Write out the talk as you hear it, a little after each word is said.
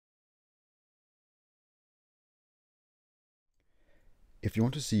If you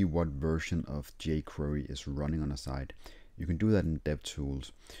want to see what version of jQuery is running on a site, you can do that in DevTools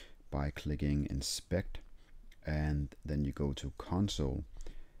by clicking Inspect, and then you go to Console,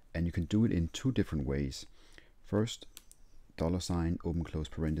 and you can do it in two different ways. First, $, open close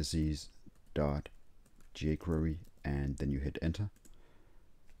parentheses, .jQuery, and then you hit enter.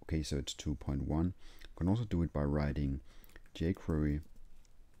 Okay, so it's 2.1. You can also do it by writing jQuery,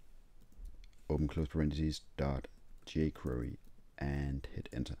 open close parentheses, .jQuery, and hit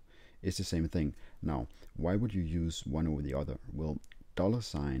enter. It's the same thing. Now, why would you use one over the other? Well,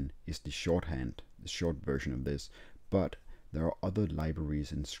 $, is the shorthand, the short version of this, but there are other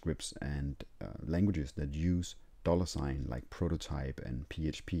libraries and scripts and languages that use $, like Prototype and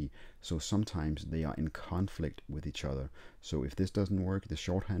PHP, so sometimes they are in conflict with each other. So if this doesn't work, the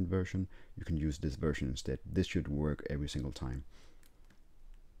shorthand version, you can use this version instead. This should work every single time.